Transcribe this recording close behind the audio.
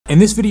In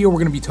this video, we're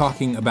gonna be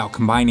talking about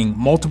combining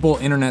multiple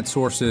internet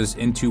sources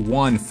into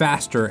one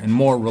faster and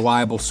more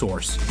reliable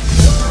source.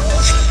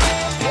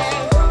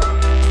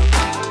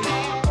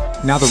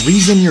 Now, the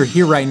reason you're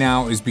here right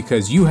now is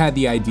because you had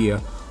the idea,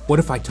 what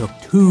if I took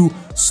two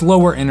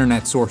slower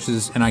internet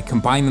sources and I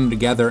combined them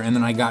together and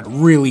then I got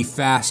really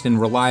fast and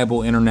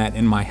reliable internet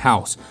in my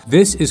house?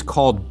 This is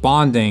called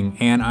bonding,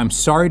 and I'm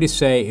sorry to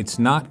say it's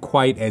not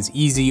quite as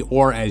easy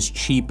or as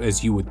cheap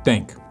as you would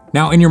think.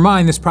 Now, in your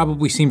mind, this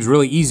probably seems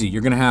really easy.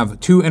 You're gonna have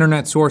two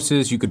internet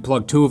sources, you could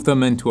plug two of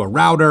them into a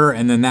router,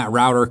 and then that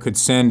router could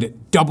send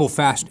double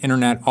fast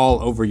internet all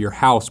over your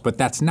house, but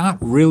that's not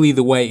really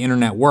the way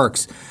internet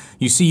works.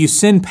 You see, you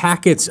send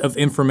packets of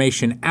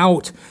information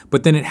out,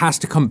 but then it has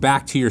to come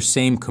back to your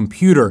same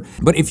computer.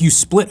 But if you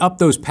split up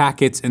those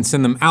packets and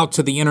send them out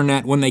to the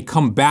internet, when they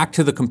come back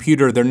to the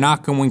computer, they're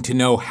not going to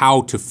know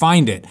how to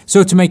find it.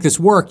 So to make this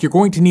work, you're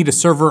going to need a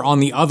server on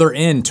the other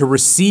end to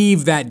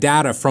receive that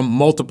data from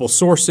multiple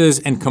sources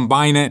and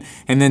combine it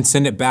and then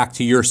send it back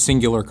to your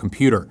singular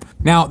computer.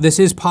 Now, this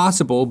is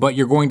possible, but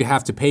you're going to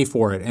have to pay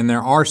for it. And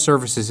there are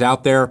services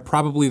out there.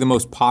 Probably the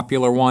most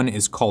popular one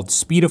is called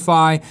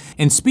Speedify.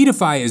 And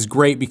Speedify is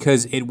great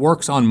because it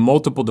works on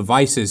multiple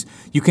devices.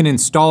 You can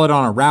install it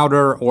on a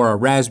router or a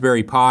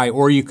Raspberry Pi,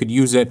 or you could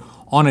use it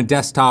on a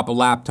desktop, a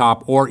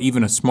laptop, or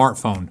even a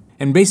smartphone.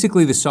 And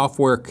basically the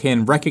software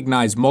can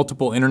recognize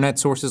multiple internet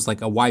sources like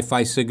a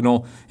Wi-Fi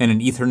signal and an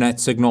Ethernet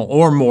signal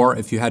or more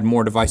if you had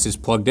more devices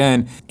plugged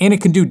in, and it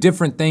can do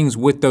different things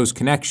with those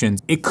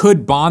connections. It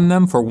could bond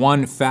them for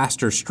one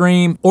faster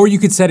stream, or you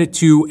could set it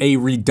to a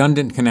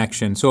redundant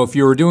connection. So if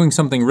you were doing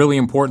something really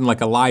important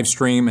like a live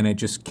stream and it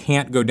just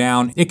can't go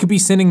down, it could be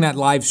sending that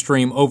live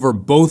stream over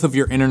both of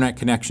your internet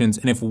connections,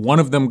 and if one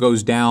of them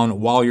goes down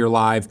while you're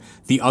live,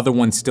 the other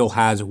one still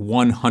has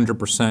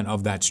 100%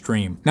 of that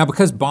stream. Now,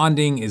 because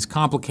bonding is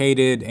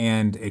complicated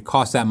and it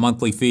costs that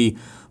monthly fee,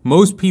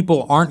 most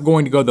people aren't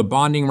going to go the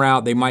bonding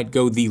route. They might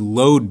go the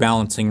load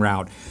balancing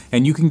route.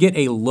 And you can get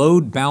a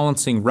load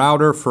balancing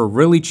router for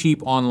really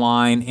cheap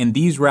online, and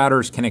these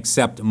routers can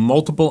accept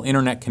multiple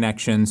internet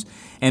connections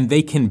and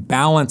they can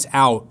balance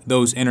out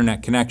those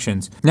internet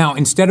connections. Now,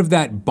 instead of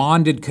that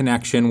bonded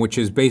connection, which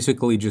is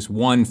basically just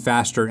one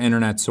faster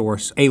internet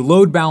source, a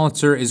load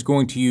balancer is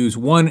going to use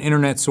one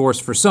internet source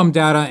for some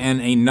data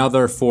and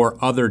another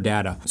for other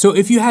data. So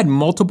if you had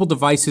multiple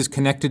devices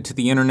connected to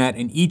the internet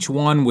and each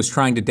one was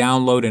trying to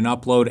download and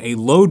upload, a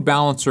load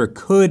balancer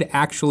could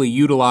actually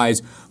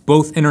utilize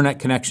both internet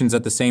connections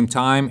at the same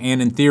time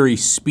and in theory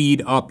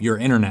speed up your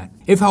internet.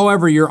 If,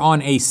 however, you're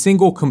on a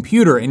single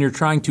computer and you're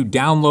trying to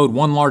download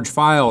one large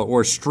file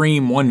or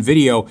stream one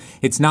video,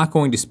 it's not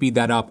going to speed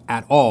that up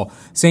at all.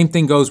 Same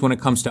thing goes when it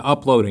comes to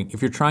uploading.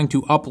 If you're trying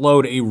to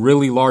upload a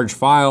really large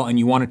file and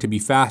you want it to be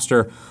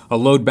faster, a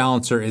load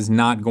balancer is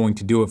not going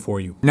to do it for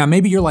you. Now,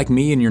 maybe you're like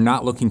me and you're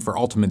not looking for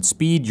ultimate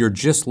speed, you're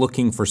just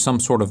looking for some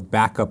sort of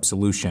backup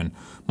solution.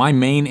 My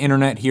main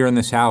internet here in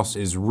this house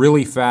is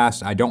really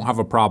fast, I don't have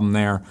a problem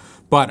there,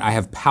 but I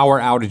have power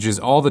outages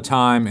all the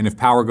time, and if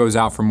power goes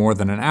out for more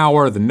than an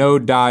hour, the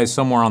node dies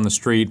somewhere on the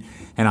street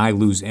and I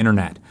lose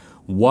internet.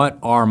 What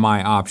are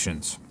my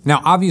options?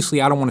 Now,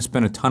 obviously, I don't want to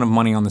spend a ton of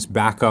money on this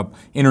backup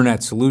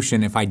internet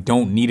solution if I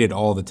don't need it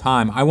all the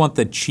time. I want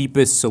the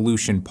cheapest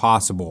solution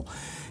possible.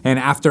 And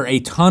after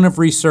a ton of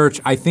research,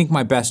 I think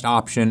my best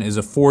option is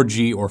a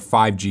 4G or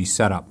 5G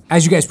setup.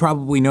 As you guys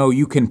probably know,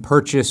 you can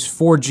purchase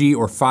 4G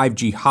or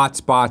 5G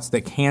hotspots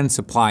that can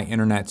supply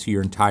internet to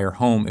your entire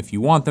home if you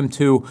want them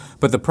to.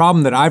 But the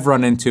problem that I've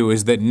run into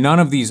is that none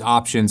of these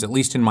options, at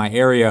least in my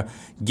area,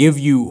 give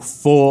you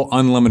full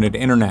unlimited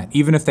internet.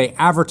 Even if they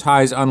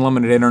advertise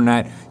unlimited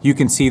internet, you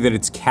can see that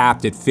it's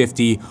capped at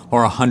 50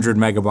 or 100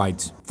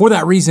 megabytes. For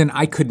that reason,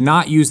 I could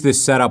not use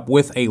this setup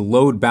with a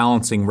load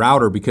balancing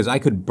router because I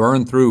could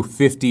burn through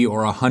 50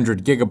 or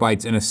 100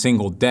 gigabytes in a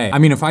single day. I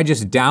mean, if I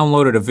just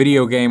downloaded a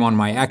video game on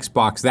my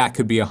Xbox, that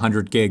could be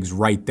 100 gigs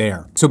right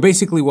there. So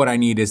basically what I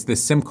need is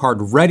this SIM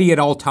card ready at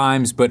all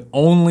times, but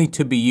only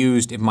to be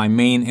used if my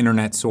main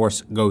internet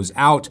source goes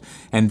out,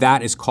 and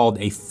that is called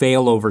a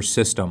failover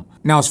system.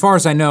 Now, as far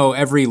as I know,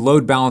 every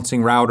load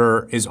balancing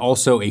router is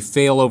also a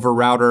failover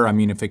router. I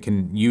mean, if it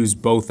can use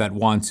both at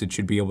once, it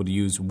should be able to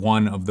use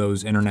one of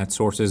those internet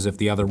sources if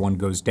the other one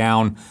goes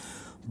down.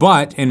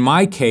 But in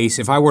my case,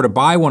 if I were to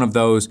buy one of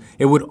those,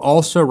 it would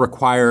also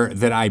require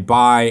that I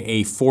buy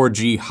a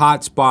 4G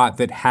hotspot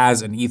that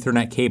has an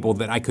Ethernet cable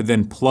that I could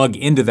then plug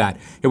into that.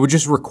 It would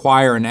just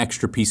require an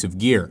extra piece of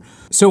gear.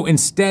 So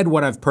instead,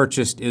 what I've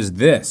purchased is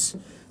this.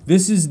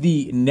 This is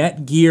the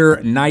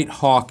Netgear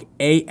Nighthawk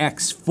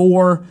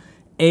AX4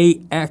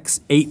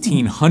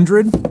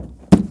 AX1800.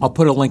 I'll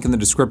put a link in the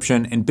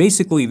description, and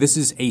basically this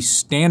is a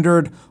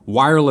standard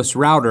wireless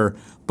router,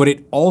 but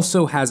it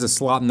also has a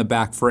slot in the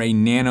back for a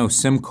nano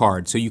SIM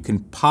card. So you can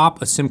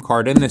pop a SIM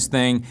card in this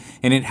thing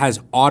and it has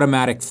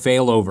automatic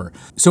failover.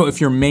 So if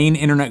your main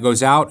internet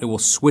goes out, it will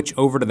switch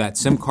over to that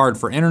SIM card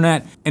for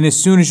internet. And as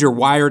soon as your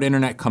wired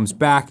internet comes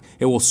back,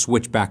 it will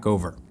switch back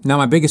over. Now,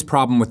 my biggest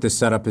problem with this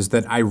setup is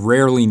that I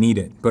rarely need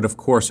it. But of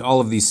course, all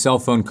of these cell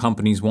phone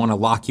companies want to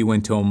lock you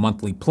into a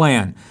monthly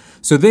plan.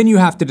 So then you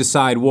have to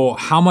decide, well,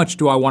 how much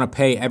do I want to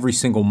pay every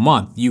single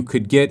month? You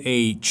could get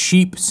a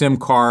cheap SIM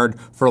card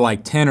for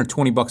like 10 or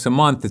 20 bucks a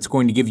month that's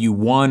going to give you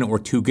 1 or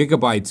 2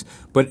 gigabytes,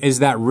 but is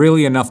that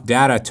really enough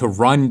data to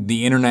run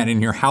the internet in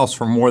your house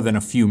for more than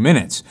a few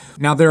minutes?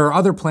 Now, there are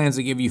other plans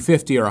that give you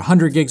 50 or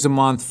 100 gigs a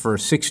month for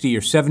 $60 or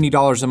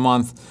 $70 a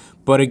month,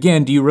 but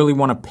again, do you really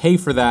want to pay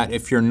for that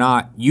if you're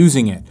not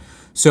using it?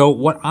 So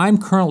what I'm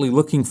currently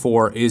looking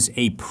for is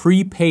a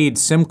prepaid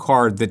SIM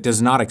card that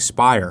does not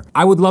expire.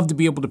 I would love to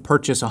be able to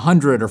purchase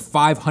 100 or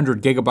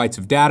 500 gigabytes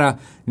of data,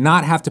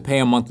 not have to pay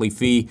a monthly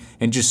fee,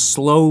 and just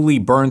slowly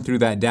burn through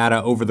that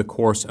data over the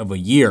course of a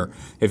year.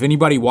 If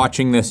anybody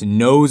watching this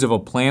knows of a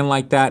plan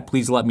like that,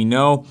 please let me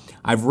know.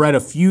 I've read a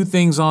few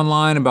things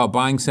online about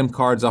buying SIM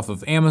cards off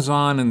of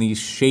Amazon and these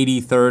shady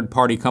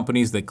third-party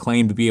companies that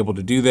claim to be able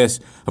to do this.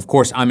 Of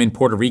course, I'm in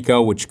Puerto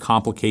Rico, which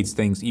complicates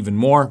things even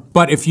more.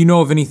 But if you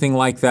know of anything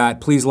like that,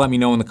 please let me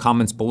know in the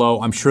comments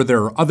below. I'm sure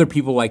there are other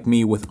people like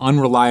me with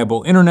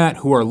unreliable internet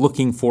who are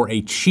looking for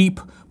a cheap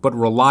but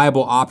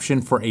reliable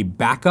option for a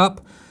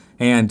backup.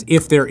 And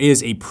if there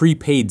is a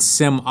prepaid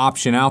SIM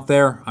option out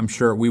there, I'm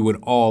sure we would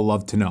all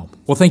love to know.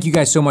 Well, thank you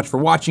guys so much for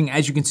watching.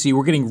 As you can see,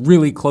 we're getting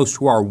really close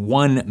to our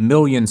 1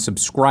 million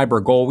subscriber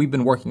goal. We've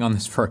been working on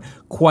this for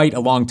quite a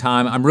long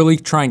time. I'm really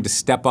trying to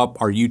step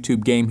up our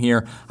YouTube game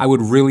here. I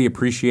would really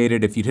appreciate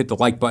it if you'd hit the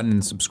like button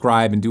and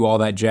subscribe and do all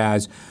that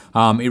jazz.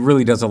 It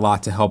really does a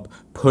lot to help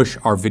push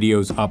our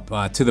videos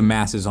up to the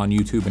masses on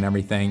YouTube and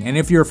everything. And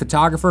if you're a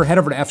photographer, head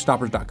over to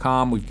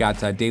fstoppers.com. We've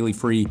got daily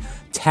free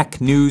tech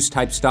news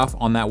type stuff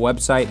on that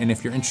website. And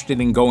if you're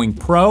interested in going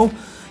pro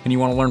and you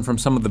want to learn from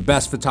some of the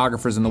best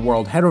photographers in the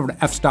world, head over to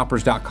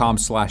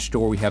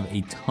fstoppers.com/store. We have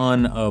a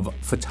ton of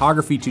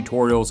photography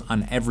tutorials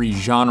on every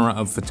genre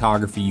of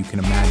photography you can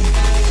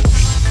imagine.